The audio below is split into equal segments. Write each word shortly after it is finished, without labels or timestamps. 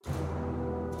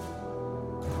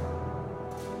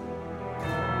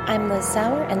I'm Liz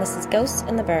Sauer, and this is Ghosts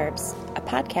in the Burbs, a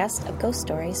podcast of ghost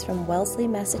stories from Wellesley,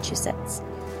 Massachusetts.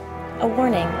 A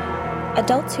warning,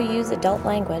 adults who use adult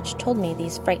language told me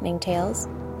these frightening tales,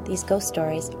 these ghost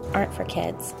stories, aren't for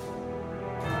kids.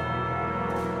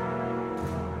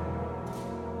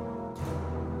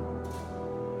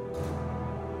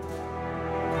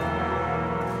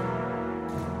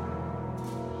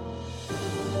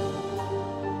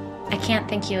 I can't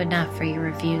thank you enough for your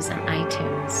reviews on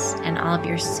iTunes and all of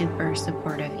your super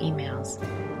supportive emails.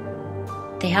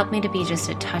 They help me to be just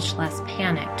a touch less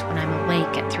panicked when I'm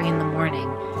awake at 3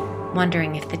 a.m,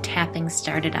 wondering if the tapping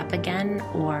started up again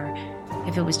or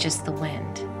if it was just the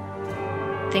wind.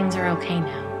 Things are okay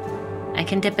now. I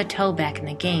can dip a toe back in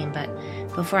the game, but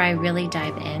before I really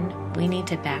dive in, we need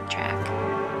to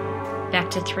backtrack. Back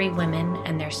to 3 women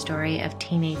and their story of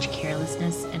teenage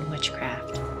carelessness and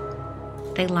witchcraft.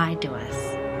 They lied to us,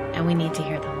 and we need to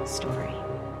hear the whole story,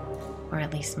 or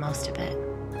at least most of it.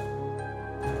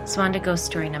 So on to ghost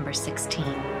story number 16.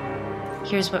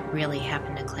 Here's what really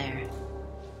happened to Claire.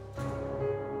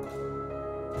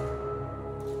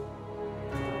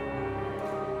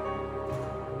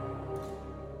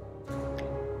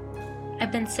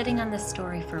 I've been sitting on this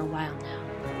story for a while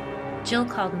now. Jill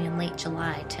called me in late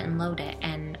July to unload it,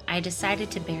 and I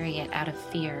decided to bury it out of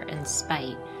fear and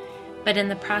spite. But in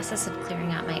the process of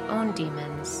clearing out my own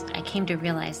demons, I came to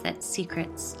realize that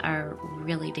secrets are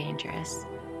really dangerous.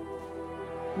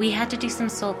 We had to do some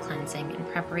soul cleansing in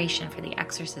preparation for the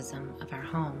exorcism of our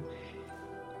home.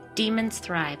 Demons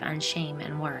thrive on shame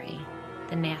and worry,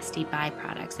 the nasty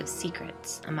byproducts of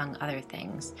secrets, among other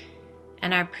things,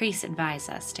 and our priests advise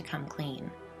us to come clean.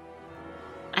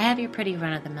 I have your pretty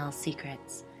run-of-the-mill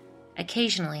secrets.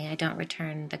 Occasionally, I don't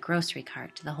return the grocery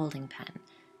cart to the holding pen.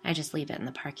 I just leave it in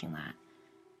the parking lot.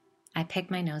 I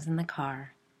pick my nose in the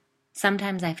car.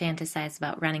 Sometimes I fantasize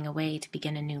about running away to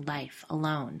begin a new life,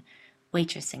 alone,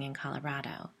 waitressing in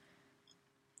Colorado.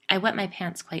 I wet my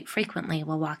pants quite frequently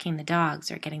while walking the dogs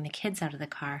or getting the kids out of the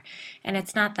car, and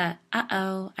it's not the,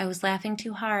 uh-oh, I was laughing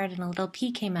too hard and a little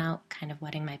pee came out kind of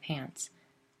wetting my pants.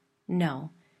 No,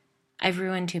 I've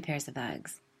ruined 2 pairs of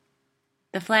Uggs.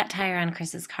 The flat tire on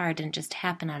Chris's car didn't just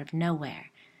happen out of nowhere.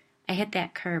 I hit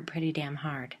that curb pretty damn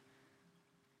hard.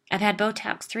 I've had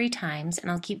Botox 3 times,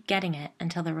 and I'll keep getting it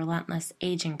until the relentless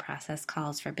aging process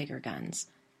calls for bigger guns.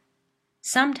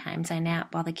 Sometimes I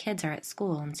nap while the kids are at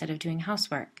school instead of doing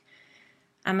housework.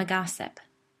 I'm a gossip.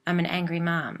 I'm an angry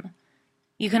mom.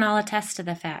 You can all attest to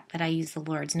the fact that I use the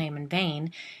Lord's name in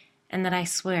vain, and that I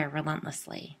swear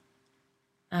relentlessly.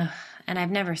 Ugh, and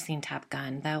I've never seen Top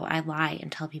Gun, though I lie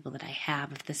and tell people that I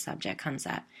have if this subject comes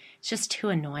up. It's just too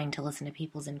annoying to listen to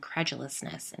people's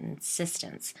incredulousness and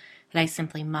insistence that I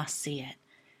simply must see it.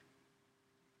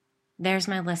 There's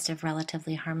my list of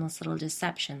relatively harmless little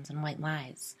deceptions and white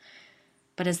lies.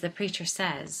 But as the preacher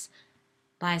says,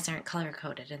 lies aren't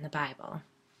color-coded in the Bible.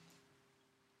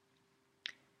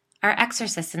 Our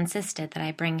exorcists insisted that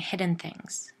I bring hidden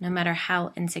things, no matter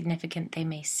how insignificant they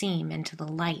may seem, into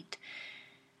the light,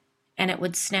 and it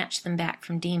would snatch them back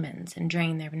from demons and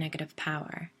drain their negative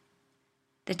power.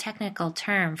 The technical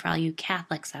term for all you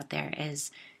Catholics out there is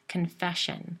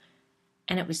confession,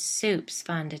 and it was soups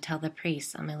fun to tell the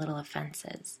priests on my little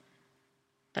offenses.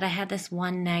 But I had this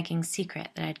one nagging secret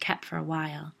that I'd kept for a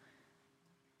while.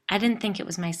 I didn't think it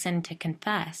was my sin to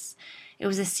confess. It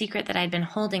was a secret that I'd been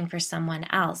holding for someone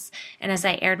else, and as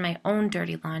I aired my own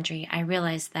dirty laundry, I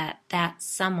realized that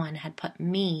someone had put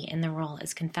me in the role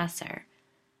as confessor.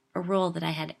 A role that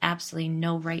I had absolutely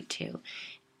no right to,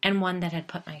 and one that had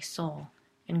put my soul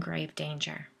in grave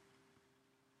danger.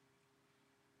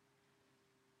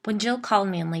 When Jill called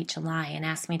me in late July and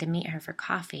asked me to meet her for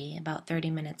coffee about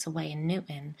 30 minutes away in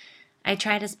Newton, I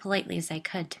tried as politely as I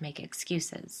could to make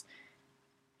excuses.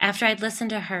 After I'd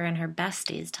listened to her and her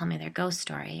besties tell me their ghost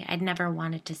story, I'd never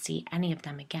wanted to see any of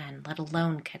them again, let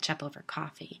alone catch up over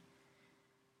coffee.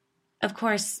 Of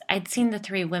course, I'd seen the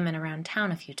 3 women around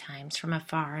town a few times from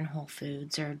afar in Whole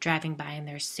Foods or driving by in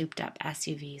their souped-up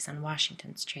SUVs on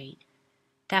Washington Street.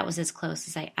 That was as close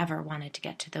as I ever wanted to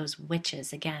get to those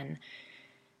witches again.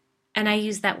 And I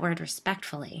use that word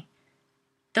respectfully.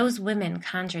 Those women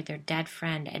conjured their dead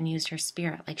friend and used her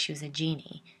spirit like she was a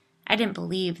genie. I didn't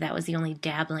believe that was the only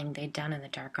dabbling they'd done in the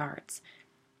dark arts.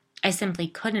 I simply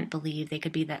couldn't believe they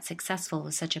could be that successful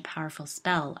with such a powerful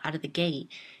spell out of the gate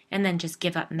and then just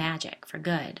give up magic for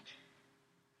good.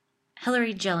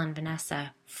 Hillary, Jill, and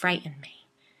Vanessa frightened me,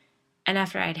 and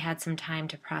after I'd had some time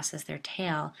to process their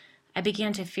tale, I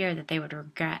began to fear that they would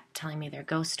regret telling me their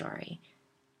ghost story.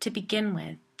 To begin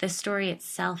with, the story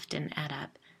itself didn't add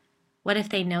up. What if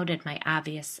they noted my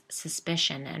obvious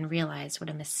suspicion and realized what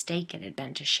a mistake it had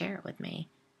been to share it with me?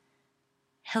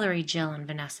 Hillary, Jill, and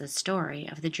Vanessa's story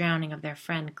of the drowning of their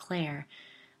friend Claire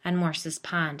on Morse's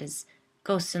Pond is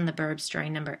Ghosts in the Burb story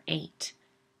number 8.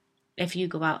 If you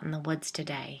go out in the woods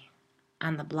today,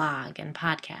 on the blog and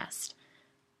podcast.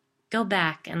 Go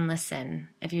back and listen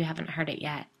if you haven't heard it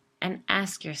yet, and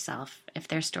ask yourself if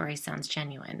their story sounds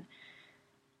genuine.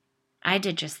 I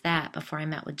did just that before I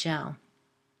met with Jill.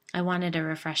 I wanted to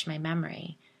refresh my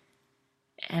memory,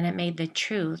 and it made the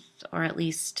truth, or at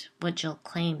least what Jill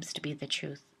claims to be the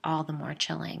truth, all the more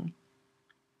chilling.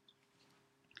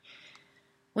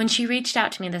 When she reached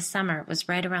out to me this summer, it was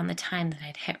right around the time that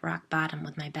I'd hit rock bottom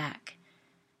with my back.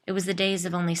 It was the days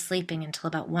of only sleeping until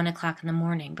about 1 o'clock in the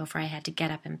morning before I had to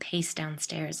get up and pace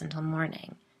downstairs until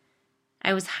morning.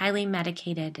 I was highly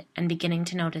medicated and beginning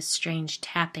to notice strange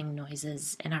tapping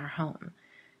noises in our home.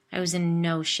 I was in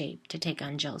no shape to take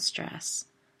on Jill's stress.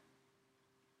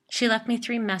 She left me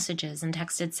 3 messages and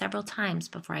texted several times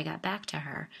before I got back to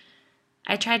her.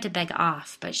 I tried to beg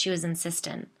off, but she was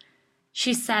insistent.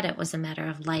 She said it was a matter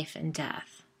of life and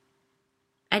death.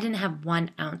 I didn't have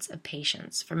 1 ounce of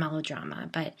patience for melodrama,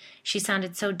 but she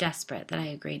sounded so desperate that I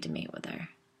agreed to meet with her.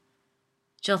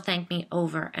 Jill thanked me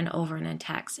over and over in a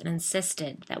text and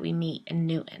insisted that we meet in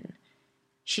Newton.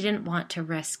 She didn't want to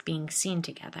risk being seen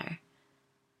together.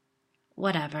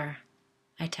 Whatever,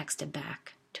 I texted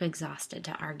back, too exhausted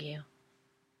to argue.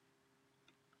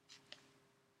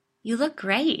 You look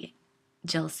great,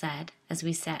 Jill said as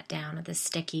we sat down at the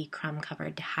sticky,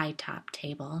 crumb-covered high-top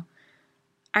table.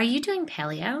 Are you doing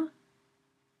paleo?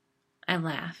 I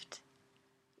laughed.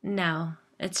 No,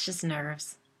 it's just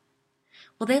nerves.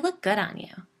 Well, they look good on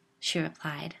you, she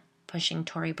replied, pushing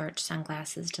Tory Burch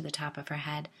sunglasses to the top of her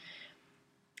head.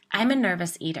 I'm a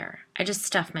nervous eater. I just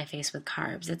stuff my face with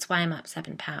carbs. It's why I'm up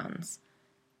 7 pounds.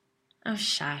 Oh,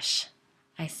 shush,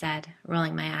 I said,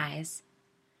 rolling my eyes.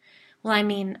 Well, I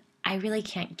mean, I really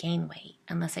can't gain weight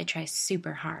unless I try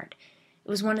super hard. It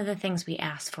was one of the things we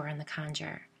asked for in The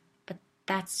Conjure. But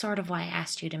that's sort of why I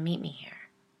asked you to meet me here.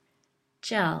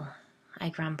 Jill, I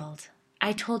grumbled.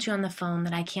 I told you on the phone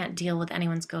that I can't deal with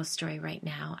anyone's ghost story right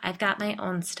now. I've got my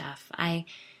own stuff.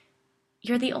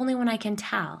 You're the only one I can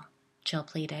tell, Jill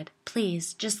pleaded.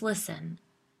 Please, just listen.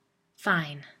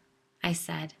 Fine, I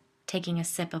said, taking a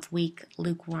sip of weak,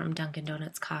 lukewarm Dunkin'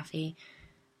 Donuts coffee.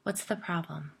 What's the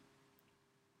problem?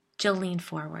 Jill leaned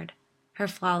forward, her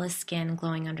flawless skin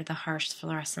glowing under the harsh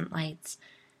fluorescent lights.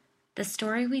 The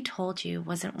story we told you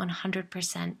wasn't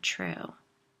 100% true.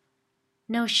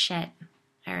 No shit,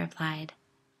 I replied.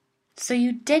 So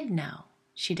you did know,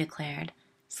 she declared,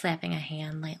 slapping a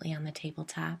hand lightly on the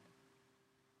tabletop.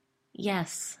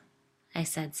 Yes, I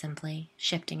said simply,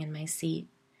 shifting in my seat.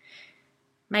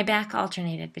 My back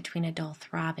alternated between a dull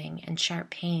throbbing and sharp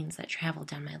pains that traveled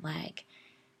down my leg.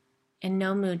 In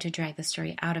no mood to drag the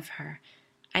story out of her,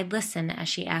 I'd listen as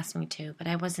she asked me to, but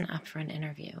I wasn't up for an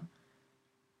interview.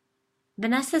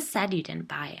 Vanessa said you didn't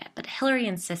buy it, but Hillary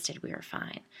insisted we were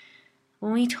fine.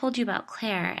 When we told you about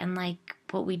Claire and,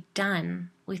 what we'd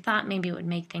done, we thought maybe it would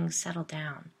make things settle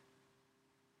down.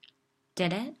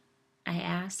 Did it? I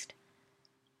asked.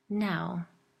 No,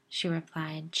 she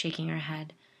replied, shaking her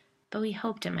head, but we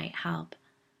hoped it might help.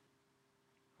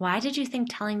 Why did you think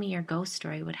telling me your ghost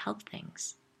story would help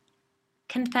things?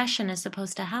 Confession is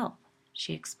supposed to help,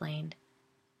 she explained.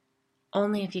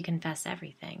 Only if you confess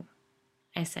everything,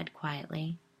 I said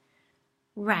quietly.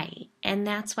 Right, and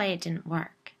that's why it didn't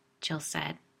work, Jill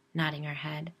said, nodding her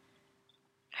head.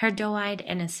 Her doe-eyed,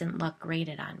 innocent look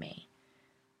grated on me.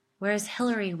 Whereas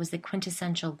Hillary was the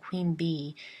quintessential queen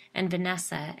bee and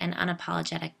Vanessa an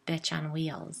unapologetic bitch on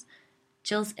wheels,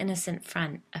 Jill's innocent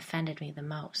front offended me the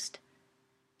most.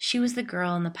 She was the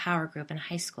girl in the power group in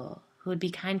high school who would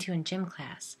be kind to in gym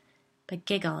class, but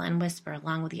giggle and whisper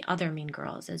along with the other mean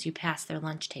girls as you passed their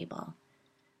lunch table.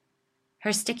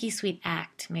 Her sticky sweet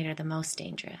act made her the most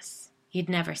dangerous. You'd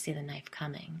never see the knife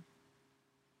coming.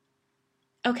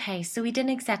 Okay, so we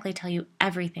didn't exactly tell you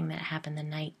everything that happened the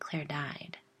night Claire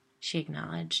died, she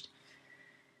acknowledged.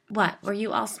 What, were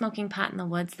you all smoking pot in the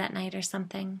woods that night or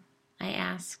something? I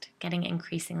asked, getting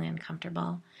increasingly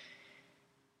uncomfortable.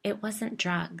 It wasn't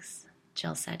drugs,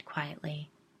 Jill said quietly.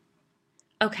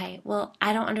 Okay, well,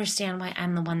 I don't understand why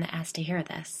I'm the one that asked to hear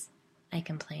this, I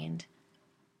complained.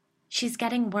 She's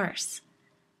getting worse.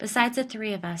 Besides the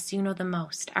 3 of us, you know the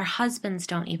most. Our husbands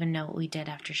don't even know what we did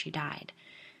after she died.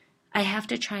 I have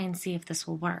to try and see if this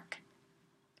will work.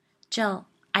 Jill,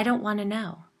 I don't want to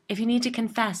know. If you need to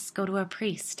confess, go to a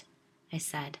priest, I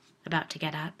said, about to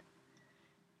get up.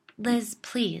 Liz,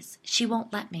 please, she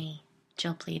won't let me,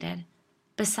 Jill pleaded.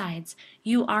 Besides,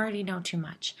 you already know too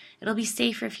much. It'll be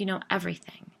safer if you know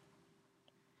everything."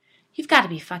 "You've got to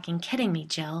be fucking kidding me,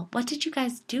 Jill. What did you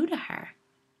guys do to her?"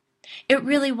 "It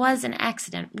really was an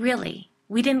accident, really.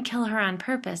 We didn't kill her on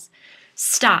purpose."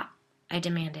 "Stop," I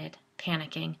demanded,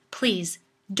 panicking. "Please,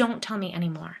 don't tell me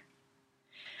anymore."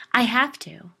 "I have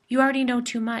to. You already know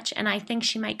too much, and I think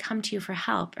she might come to you for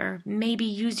help, or maybe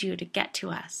use you to get to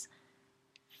us."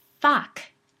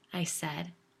 "Fuck," I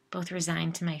said, both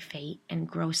resigned to my fate and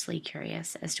grossly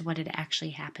curious as to what had actually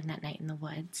happened that night in the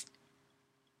woods.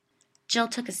 Jill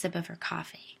took a sip of her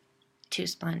coffee, 2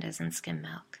 Splendas and skim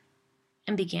milk,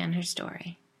 and began her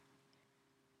story.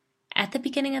 "At the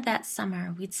beginning of that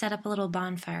summer, we'd set up a little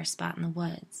bonfire spot in the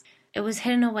woods. It was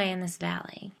hidden away in this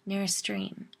valley, near a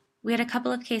stream. We had a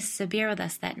couple of cases of beer with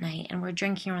us that night and were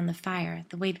drinking around the fire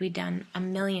the way we'd done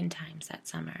 1,000,000 times that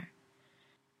summer.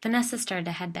 Vanessa started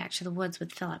to head back to the woods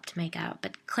with Philip to make out,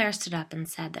 but Claire stood up and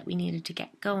said that we needed to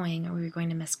get going or we were going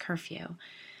to miss curfew.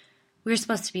 We were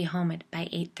supposed to be home by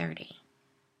 8:30.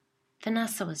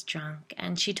 Vanessa was drunk,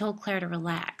 and she told Claire to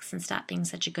relax and stop being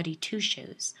such a goody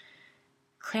two-shoes.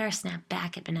 Claire snapped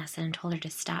back at Vanessa and told her to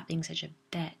stop being such a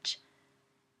bitch.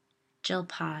 Jill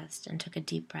paused and took a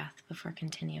deep breath before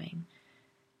continuing.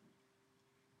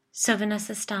 So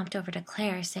Vanessa stomped over to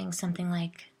Claire, saying something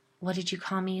like, "What did you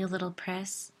call me, you little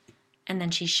priss?" And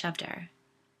then she shoved her.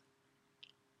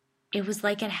 It was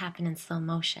like it happened in slow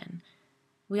motion.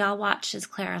 We all watched as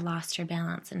Claire lost her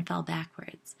balance and fell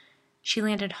backwards. She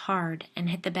landed hard and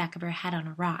hit the back of her head on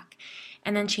a rock,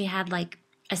 and then she had like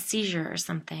a seizure or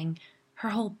something. Her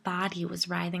whole body was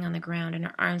writhing on the ground, and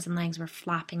her arms and legs were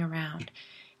flopping around.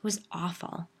 It was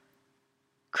awful.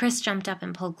 Chris jumped up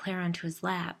and pulled Claire onto his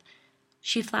lap.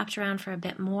 She flopped around for a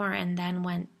bit more and then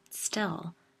went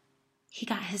still. He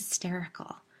got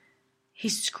hysterical. He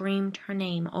screamed her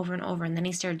name over and over, and then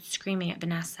he started screaming at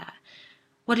Vanessa.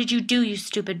 "What did you do, you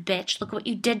stupid bitch? Look what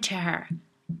you did to her."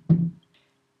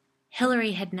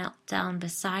 Hillary had knelt down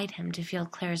beside him to feel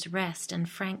Claire's wrist, and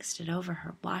Frank stood over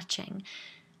her, watching.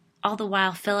 All the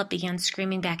while, Philip began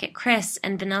screaming back at Chris,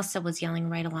 and Vanessa was yelling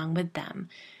right along with them.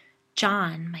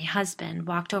 John, my husband,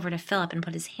 walked over to Philip and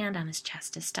put his hand on his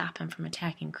chest to stop him from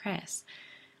attacking Chris.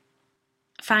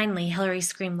 Finally, Hillary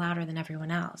screamed louder than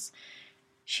everyone else.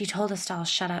 She told us to all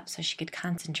shut up so she could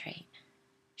concentrate.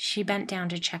 She bent down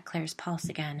to check Claire's pulse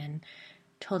again and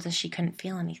told us she couldn't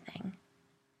feel anything.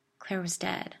 Claire was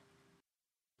dead.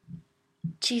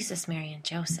 "Jesus, Mary, and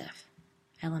Joseph,"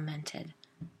 I lamented.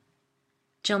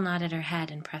 Jill nodded her head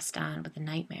and pressed on with a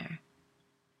nightmare.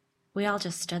 We all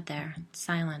just stood there,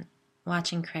 silent,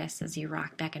 watching Chris as he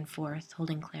rocked back and forth,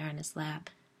 holding Claire on his lap.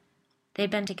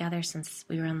 They'd been together since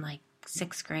we were in,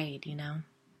 6th grade, you know.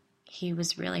 He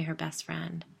was really her best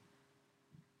friend.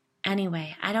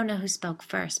 Anyway, I don't know who spoke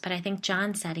first, but I think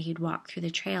John said he'd walk through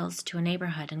the trails to a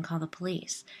neighborhood and call the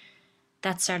police.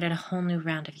 That started a whole new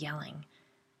round of yelling.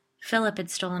 Philip had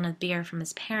stolen a beer from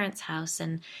his parents' house,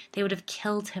 and they would have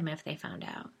killed him if they found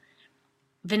out.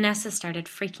 Vanessa started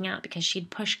freaking out because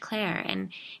she'd pushed Claire,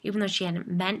 and even though she hadn't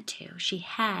meant to, she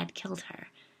had killed her.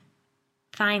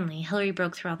 Finally, Hillary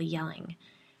broke through all the yelling.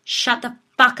 "Shut the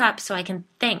fuck up so I can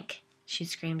think," she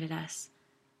screamed at us.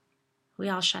 We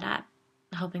all shut up,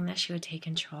 hoping that she would take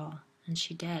control, and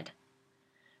she did.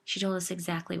 She told us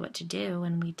exactly what to do,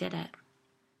 and we did it.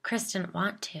 Chris didn't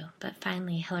want to, but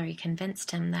finally Hillary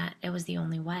convinced him that it was the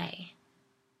only way.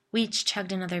 We each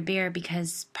chugged another beer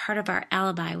because part of our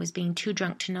alibi was being too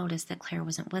drunk to notice that Claire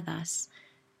wasn't with us.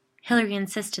 Hillary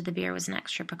insisted the beer was an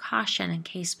extra precaution in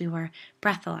case we were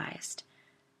breathalyzed.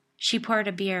 She poured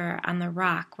a beer on the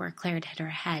rock where Claire had hit her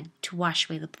head to wash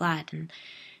away the blood, and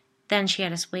then she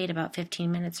had us wait about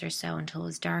 15 minutes or so until it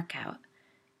was dark out.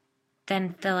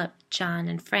 Then Philip, John,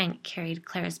 and Frank carried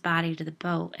Claire's body to the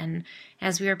boat, and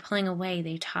as we were pulling away,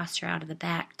 they tossed her out of the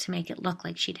back to make it look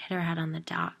like she'd hit her head on the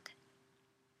dock.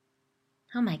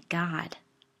 "Oh my God,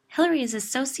 Hillary is a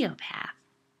sociopath,"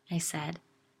 I said.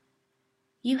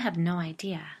 "You have no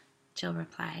idea," Jill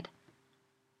replied.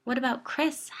 "What about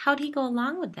Chris? How'd he go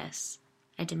along with this?"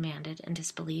 I demanded in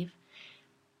disbelief.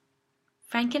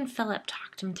 Frank and Philip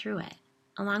talked him through it.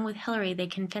 Along with Hillary, they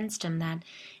convinced him that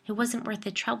it wasn't worth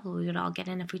the trouble we would all get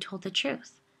in if we told the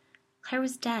truth. Claire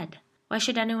was dead. Why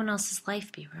should anyone else's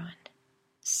life be ruined?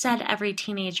 "Said every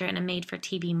teenager in a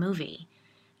made-for-TV movie,"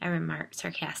 I remarked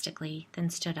sarcastically, then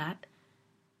stood up.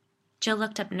 Jill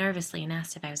looked up nervously and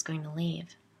asked if I was going to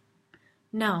leave.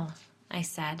 "No," I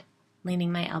said,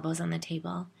 leaning my elbows on the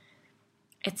table.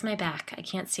 "It's my back. I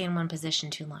can't stay in one position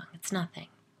too long. It's nothing."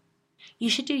 "You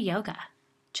should do yoga,"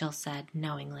 Jill said,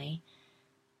 knowingly.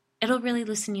 "It'll really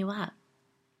loosen you up."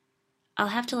 "I'll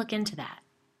have to look into that,"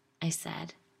 I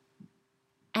said.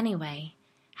 Anyway,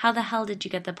 how the hell did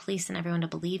you get the police and everyone to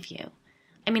believe you?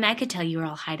 I mean, I could tell you were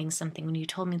all hiding something when you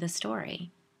told me the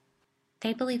story.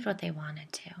 They believed what they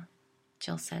wanted to,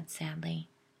 Jill said sadly.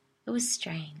 It was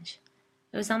strange.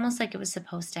 It was almost like it was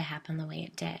supposed to happen the way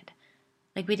it did.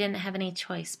 Like we didn't have any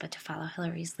choice but to follow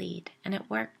Hillary's lead, and it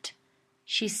worked.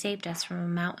 She saved us from a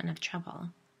mountain of trouble.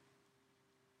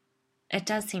 It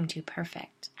does seem too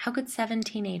perfect. How could 7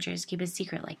 teenagers keep a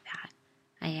secret like that?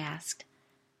 I asked,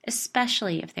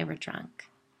 especially if they were drunk.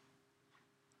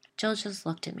 Jill just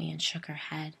looked at me and shook her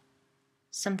head.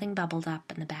 Something bubbled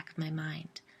up in the back of my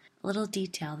mind, a little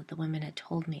detail that the women had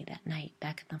told me that night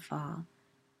back in the fall.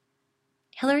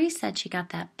 Hillary said she got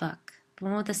that book, the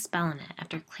one with the spell in it,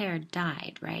 after Claire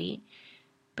died, right?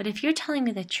 But if you're telling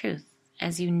me the truth,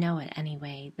 as you know it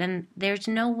anyway, then there's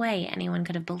no way anyone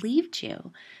could have believed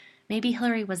you. Maybe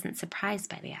Hillary wasn't surprised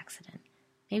by the accident.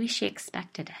 Maybe she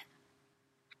expected it.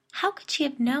 How could she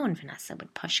have known Vanessa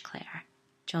would push Claire?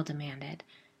 Jill demanded.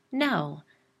 No,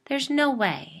 there's no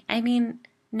way. I mean,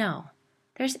 no,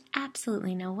 there's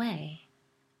absolutely no way.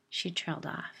 She trailed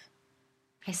off.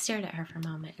 I stared at her for a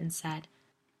moment and said,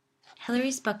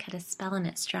 Hillary's book had a spell in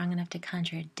it strong enough to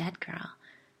conjure a dead girl.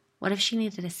 What if she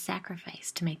needed a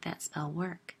sacrifice to make that spell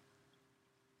work?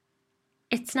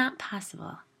 It's not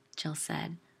possible, Jill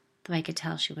said, though I could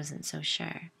tell she wasn't so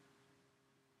sure.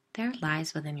 There are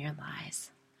lies within your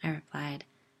lies, I replied.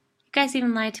 You guys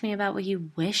even lied to me about what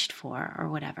you wished for or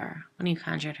whatever when you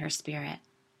conjured her spirit.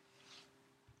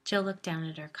 Jill looked down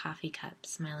at her coffee cup,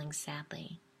 smiling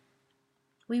sadly.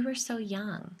 We were so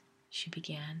young, she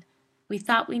began. We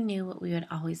thought we knew what we would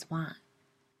always want.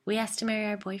 We asked to marry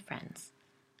our boyfriends.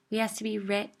 We asked to be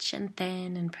rich and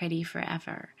thin and pretty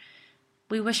forever.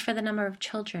 We wished for the number of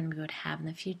children we would have in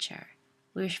the future.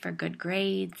 We wished for good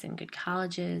grades and good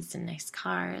colleges and nice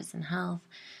cars and health.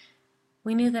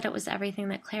 We knew that it was everything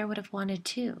that Claire would have wanted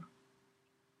too.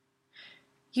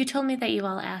 You told me that you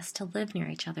all asked to live near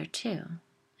each other too,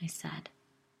 I said.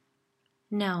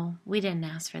 No, we didn't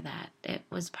ask for that. It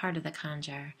was part of the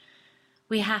conjure.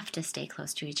 We have to stay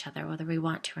close to each other whether we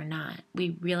want to or not.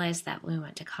 We realized that when we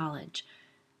went to college.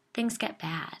 Things get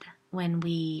bad when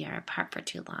we are apart for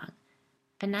too long.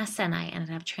 Vanessa and I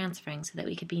ended up transferring so that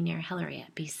we could be near Hillary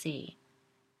at BC.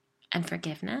 And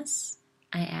forgiveness?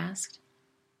 I asked.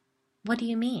 What do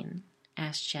you mean?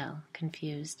 Asked Jill,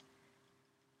 confused.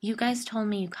 You guys told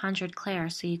me you conjured Claire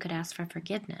so you could ask for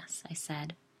forgiveness, I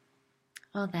said.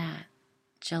 Oh, that.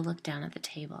 Jill looked down at the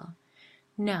table.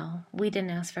 No, we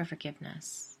didn't ask for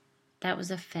forgiveness. That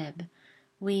was a fib.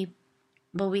 We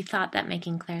thought that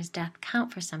making Claire's death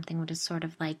count for something would sort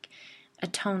of like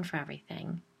atone for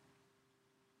everything.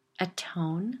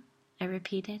 Atone? I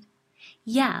repeated.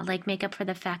 Yeah, like make up for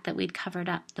the fact that we'd covered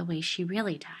up the way she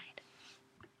really died.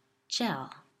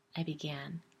 Jill, I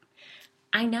began.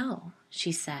 I know,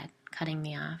 she said, cutting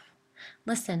me off.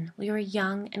 Listen, we were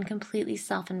young and completely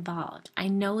self-involved. I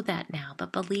know that now,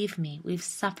 but believe me, we've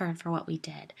suffered for what we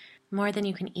did, more than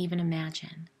you can even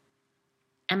imagine.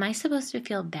 Am I supposed to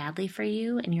feel badly for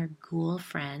you and your ghoul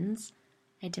friends?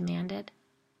 I demanded.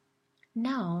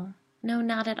 No,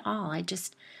 not at all.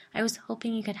 I was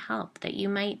hoping you could help, that you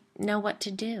might know what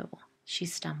to do, she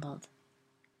stumbled.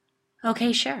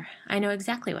 Okay, sure. I know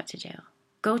exactly what to do.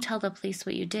 Go tell the police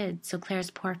what you did so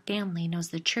Claire's poor family knows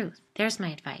the truth. There's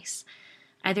my advice.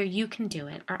 Either you can do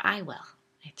it or I will,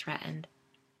 I threatened.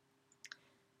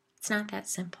 It's not that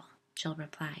simple, Jill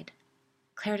replied.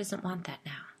 Claire doesn't want that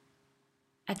now.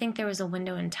 I think there was a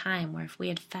window in time where if we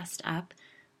had fessed up,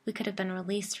 we could have been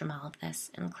released from all of this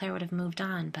and Claire would have moved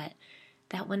on, but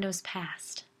that window's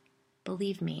passed.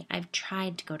 Believe me, I've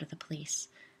tried to go to the police.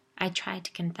 I tried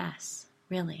to confess,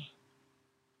 really.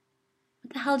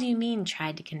 What the hell do you mean,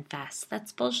 tried to confess?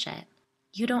 That's bullshit.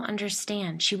 You don't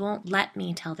understand. She won't let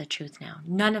me tell the truth now.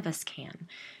 None of us can.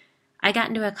 I got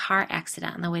into a car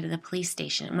accident on the way to the police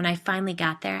station, and when I finally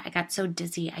got there, I got so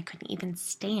dizzy I couldn't even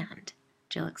stand,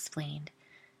 Jill explained.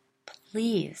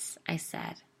 Please, I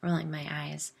said, rolling my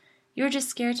eyes. You were just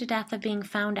scared to death of being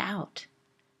found out.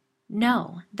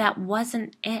 No, that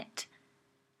wasn't it.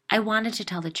 I wanted to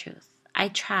tell the truth. I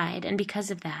tried, and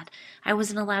because of that, I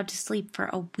wasn't allowed to sleep for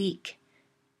a week.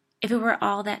 If it were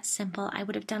all that simple, I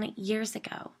would have done it years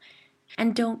ago.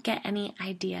 And don't get any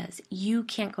ideas. You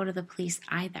can't go to the police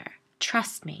either.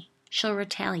 Trust me, she'll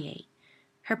retaliate.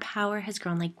 Her power has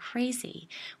grown like crazy.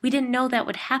 We didn't know that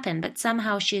would happen, but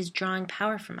somehow she is drawing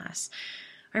power from us.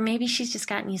 Or maybe she's just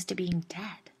gotten used to being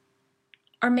dead.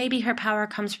 Or maybe her power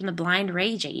comes from the blind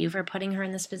rage at you for putting her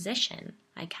in this position,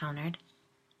 I countered.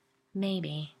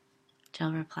 Maybe,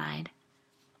 Jill replied.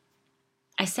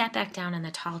 I sat back down in the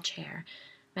tall chair,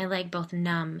 my leg both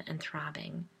numb and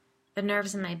throbbing. The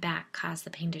nerves in my back caused the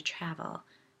pain to travel,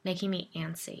 making me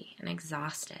antsy and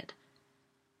exhausted.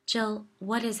 Jill,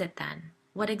 what is it then?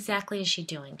 What exactly is she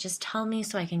doing? Just tell me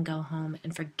so I can go home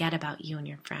and forget about you and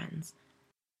your friends.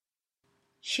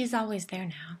 She's always there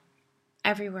now,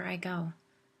 everywhere I go.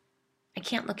 I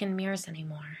can't look in mirrors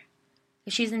anymore.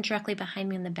 If she isn't directly behind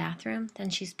me in the bathroom, then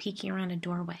she's peeking around a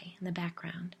doorway in the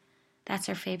background. That's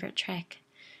her favorite trick,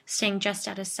 staying just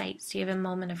out of sight so you have a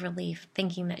moment of relief,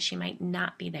 thinking that she might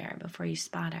not be there before you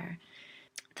spot her.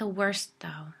 The worst,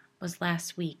 though, was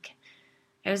last week.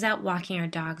 I was out walking our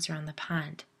dogs around the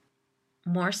pond.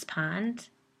 Morse Pond?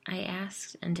 I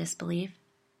asked in disbelief.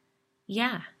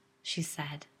 Yeah, she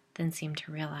said, then seemed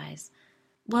to realize.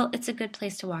 Well, it's a good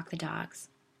place to walk the dogs.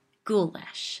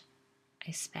 Ghoulish,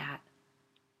 I spat.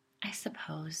 I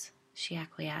suppose, she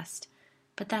acquiesced,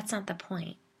 but that's not the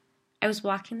point. I was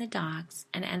walking the dogs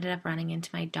and ended up running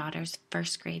into my daughter's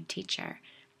first-grade teacher.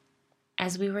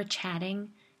 As we were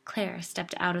chatting, Claire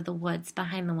stepped out of the woods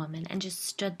behind the woman and just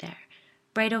stood there,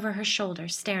 right over her shoulder,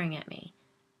 staring at me.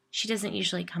 She doesn't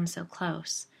usually come so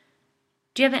close.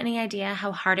 Do you have any idea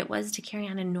how hard it was to carry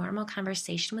on a normal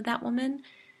conversation with that woman?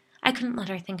 I couldn't let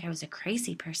her think I was a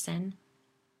crazy person.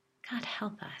 God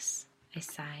help us, I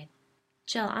sighed.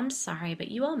 Jill, I'm sorry, but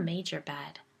you all made your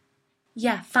bed.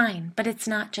 Yeah, fine, but it's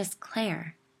not just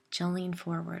Claire. Jill leaned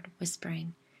forward,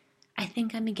 whispering. I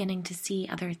think I'm beginning to see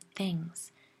other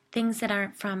things that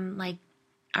aren't from,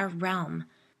 our realm.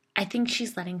 I think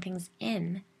she's letting things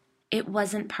in. It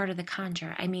wasn't part of the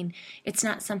conjure. I mean, it's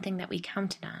not something that we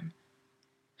counted on.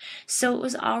 So it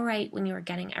was all right when you were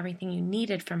getting everything you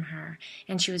needed from her,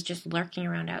 and she was just lurking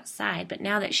around outside, but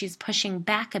now that she's pushing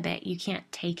back a bit, you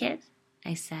can't take it?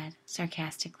 I said,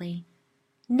 sarcastically.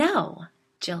 No,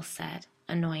 Jill said,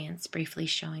 annoyance briefly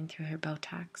showing through her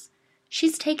Botox.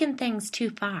 She's taken things too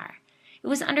far. It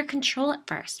was under control at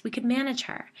first. We could manage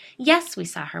her. Yes, we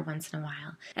saw her once in a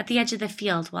while, at the edge of the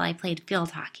field while I played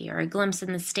field hockey, or a glimpse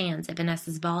in the stands at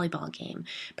Vanessa's volleyball game.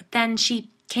 But then she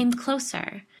came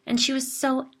closer, and she was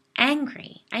so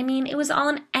angry. I mean, it was all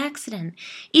an accident.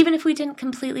 Even if we didn't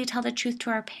completely tell the truth to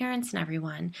our parents and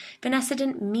everyone, Vanessa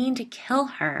didn't mean to kill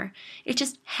her. It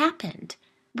just happened.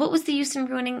 What was the use in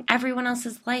ruining everyone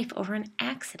else's life over an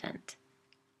accident?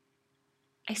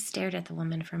 I stared at the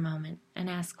woman for a moment and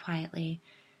asked quietly,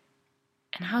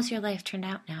 And how's your life turned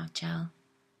out now, Jill?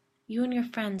 You and your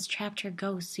friends trapped her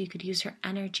ghost so you could use her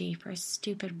energy for a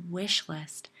stupid wish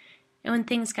list. And when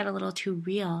things got a little too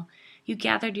real, you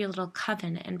gathered your little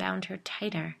coven and bound her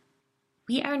tighter.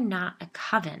 We are not a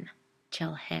coven,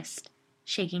 Jill hissed,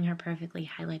 shaking her perfectly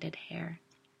highlighted hair.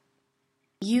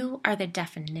 You are the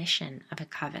definition of a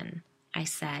coven, I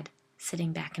said,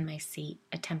 sitting back in my seat,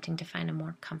 attempting to find a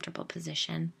more comfortable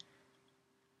position.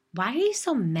 Why are you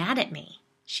so mad at me?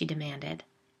 She demanded.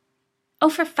 Oh,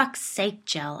 for fuck's sake,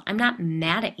 Jill, I'm not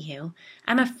mad at you.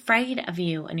 I'm afraid of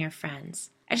you and your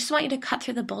friends. I just want you to cut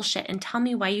through the bullshit and tell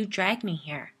me why you dragged me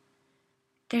here.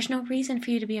 There's no reason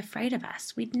for you to be afraid of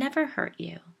us. We'd never hurt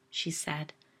you, she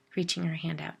said, reaching her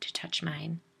hand out to touch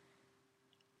mine.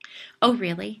 Oh,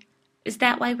 really? Is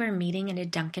that why we're meeting at a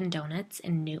Dunkin' Donuts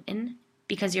in Newton?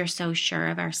 Because you're so sure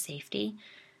of our safety?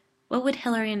 What would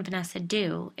Hillary and Vanessa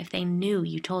do if they knew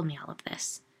you told me all of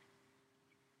this?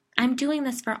 I'm doing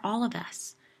this for all of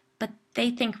us, but they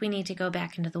think we need to go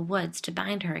back into the woods to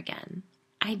bind her again.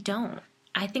 I don't.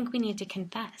 I think we need to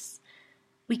confess.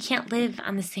 We can't live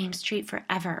on the same street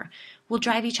forever. We'll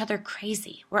drive each other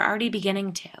crazy. We're already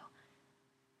beginning to.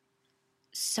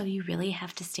 So you really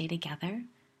have to stay together?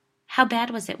 How bad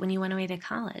was it when you went away to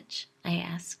college? I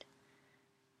asked.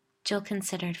 Jill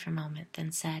considered for a moment,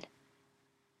 then said,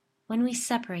 When we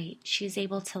separate, she's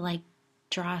able to,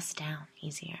 draw us down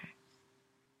easier.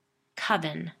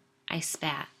 Coven, I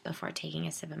spat before taking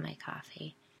a sip of my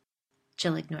coffee.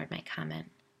 Jill ignored my comment.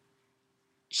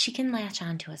 She can latch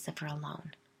on to us if we're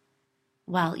alone.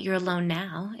 Well, you're alone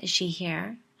now. Is she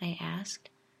here? I asked.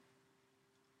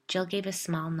 Jill gave a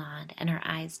small nod, and her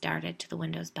eyes darted to the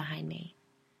windows behind me.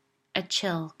 A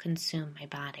chill consumed my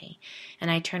body, and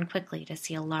I turned quickly to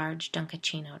see a large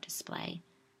Dunkaccino display.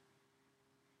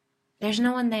 There's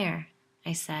no one there,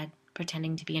 I said,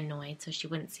 pretending to be annoyed so she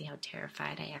wouldn't see how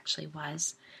terrified I actually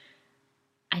was.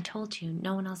 I told you,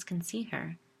 no one else can see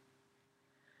her.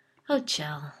 Oh,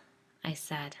 Jill, I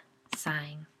said,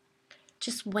 sighing.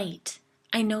 Just wait.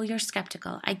 I know you're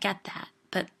skeptical, I get that,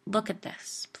 but look at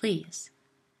this, please.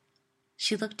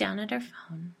 She looked down at her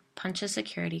phone, punched a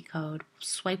security code,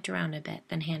 swiped around a bit,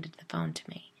 then handed the phone to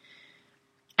me.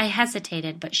 I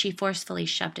hesitated, but she forcefully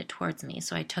shoved it towards me,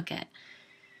 so I took it.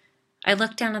 I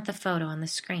looked down at the photo on the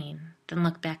screen, then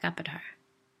looked back up at her.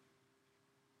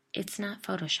 It's not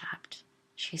photoshopped,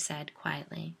 she said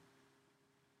quietly.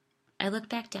 I looked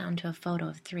back down to a photo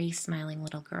of 3 smiling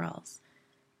little girls,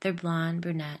 their blonde,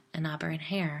 brunette, and auburn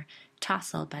hair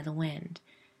tousled by the wind.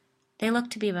 They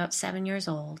looked to be about 7 years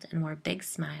old and wore big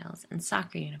smiles and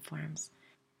soccer uniforms.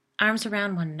 Arms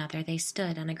around one another, they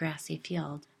stood on a grassy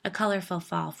field, a colorful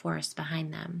fall forest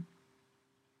behind them.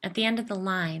 At the end of the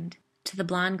line, to the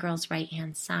blonde girl's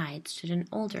right-hand side, stood an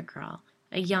older girl,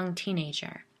 a young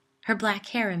teenager. Her black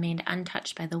hair remained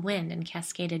untouched by the wind and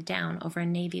cascaded down over a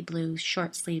navy blue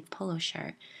short-sleeved polo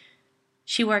shirt.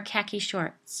 She wore khaki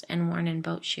shorts and worn-in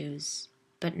boat shoes,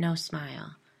 but no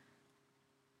smile.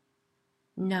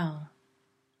 "No,"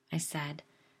 I said,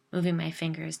 moving my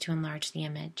fingers to enlarge the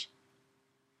image.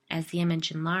 As the image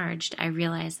enlarged, I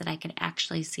realized that I could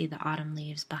actually see the autumn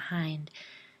leaves behind,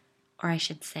 or I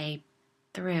should say,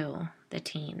 through the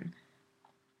teen.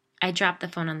 I dropped the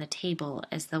phone on the table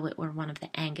as though it were one of the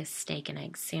Angus steak and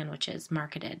egg sandwiches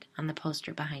marketed on the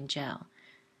poster behind Jill.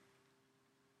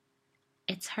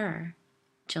 "It's her,"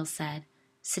 Jill said,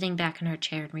 sitting back in her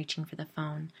chair and reaching for the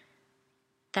phone.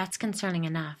 "That's concerning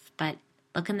enough, but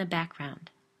look in the background,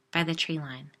 by the tree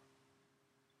line."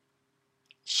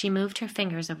 She moved her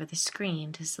fingers over the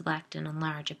screen to select and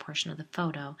enlarge a portion of the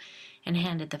photo and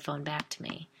handed the phone back to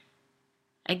me.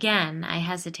 Again, I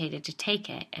hesitated to take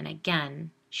it, and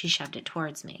again, she shoved it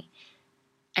towards me.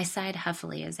 I sighed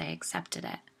huffily as I accepted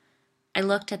it. I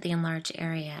looked at the enlarged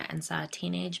area and saw a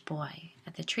teenage boy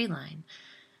at the tree line.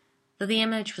 Though the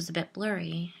image was a bit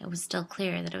blurry, it was still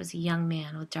clear that it was a young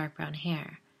man with dark brown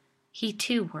hair. He,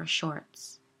 too, wore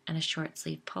shorts and a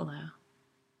short-sleeved polo.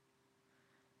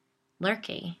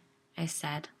 "Lurky," I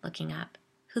said, looking up.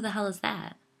 "Who the hell is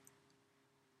that?"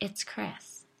 "It's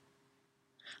Chris."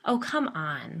 "Oh, come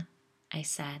on," I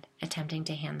said, attempting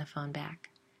to hand the phone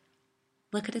back.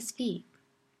 "Look at his feet,"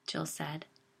 Jill said.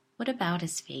 "What about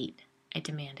his feet?" I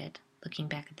demanded, looking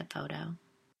back at the photo.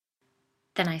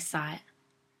 Then I saw it.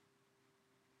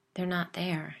 "They're not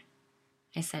there,"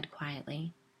 I said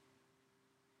quietly.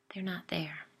 "They're not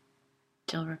there,"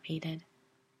 Jill repeated.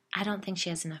 "I don't think she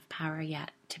has enough power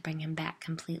yet to bring him back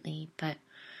completely, but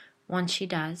once she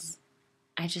does,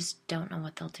 I just don't know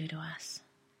what they'll do to us."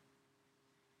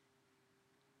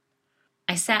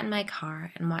 I sat in my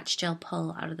car and watched Jill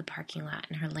pull out of the parking lot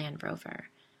in her Land Rover.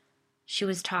 She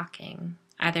was talking,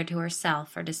 either to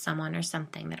herself or to someone or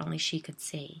something that only she could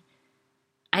see.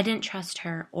 I didn't trust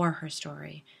her or her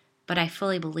story, but I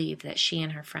fully believed that she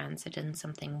and her friends had done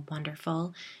something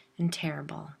wonderful and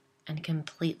terrible and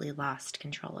completely lost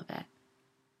control of it.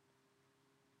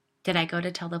 Did I go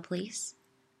to tell the police?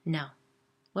 No.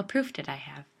 What proof did I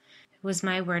have? It was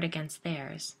my word against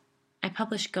theirs. I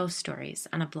publish ghost stories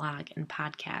on a blog and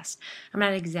podcast. I'm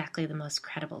not exactly the most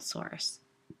credible source.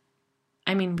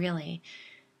 I mean, really,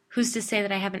 who's to say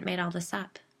that I haven't made all this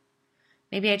up?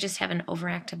 Maybe I just have an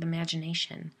overactive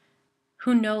imagination.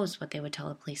 Who knows what they would tell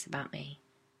the police about me?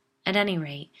 At any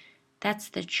rate, that's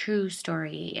the true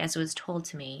story as it was told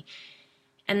to me,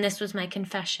 and this was my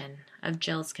confession of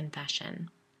Jill's confession.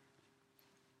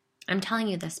 I'm telling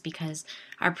you this because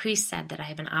our priest said that I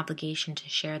have an obligation to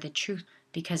share the truth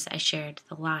because I shared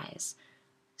the lies.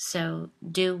 So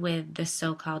do with the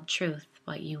so-called truth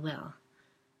what you will.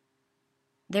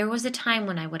 There was a time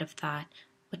when I would have thought,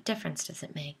 what difference does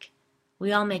it make?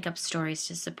 We all make up stories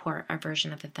to support our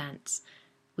version of events.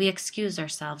 We excuse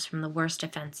ourselves from the worst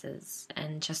offenses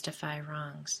and justify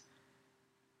wrongs.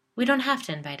 We don't have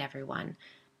to invite everyone.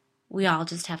 We all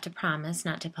just have to promise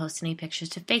not to post any pictures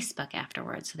to Facebook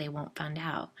afterwards so they won't find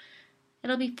out.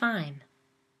 It'll be fine.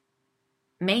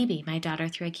 Maybe my daughter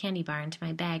threw a candy bar into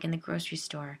my bag in the grocery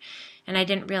store, and I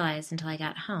didn't realize until I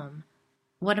got home.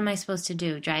 What am I supposed to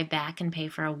do, drive back and pay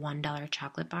for a $1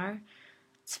 chocolate bar?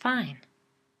 It's fine.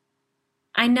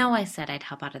 I know I said I'd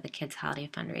help out at the kids' holiday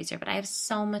fundraiser, but I have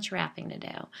so much wrapping to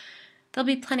do. There'll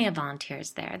be plenty of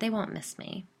volunteers there. They won't miss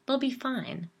me. They'll be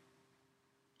fine.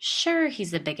 Sure,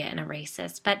 he's a bigot and a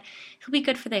racist, but he'll be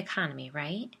good for the economy,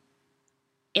 right?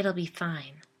 It'll be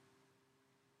fine.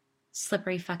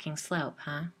 Slippery fucking slope,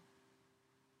 huh?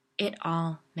 It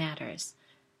all matters.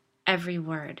 Every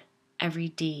word, every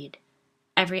deed,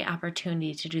 every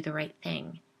opportunity to do the right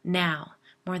thing, now,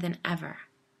 more than ever.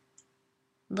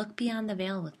 Look beyond the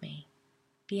veil with me.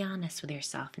 Be honest with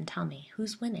yourself and tell me,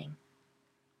 who's winning?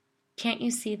 Can't you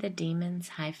see the demons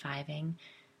high-fiving,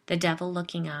 the devil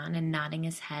looking on and nodding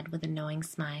his head with a knowing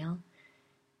smile?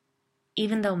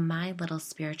 Even though my little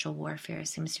spiritual warfare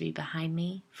seems to be behind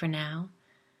me, for now,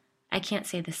 I can't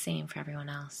say the same for everyone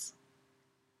else.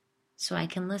 So I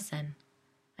can listen.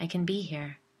 I can be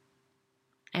here.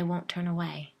 I won't turn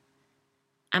away.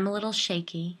 I'm a little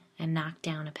shaky and knocked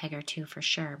down a peg or two for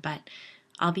sure, but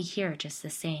I'll be here just the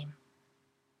same.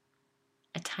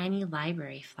 A tiny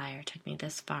library flyer took me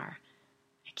this far.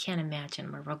 I can't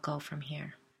imagine where we'll go from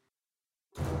here.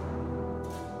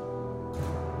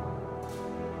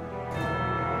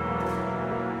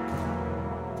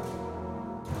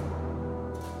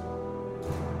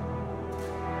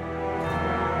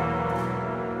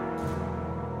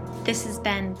 This has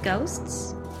been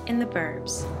Ghosts in the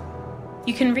Burbs.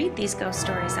 You can read these ghost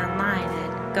stories online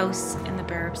at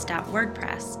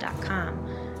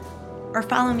ghostsintheburbs.wordpress.com or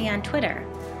follow me on Twitter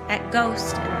at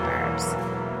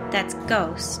 @ghostintheburbs. That's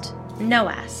ghost, no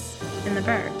S, in the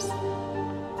burbs.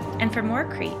 And for more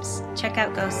creeps, check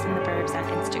out Ghosts in the Burbs on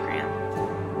Instagram.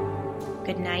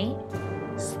 Good night,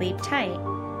 sleep tight,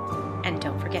 and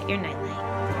don't forget your nightlight.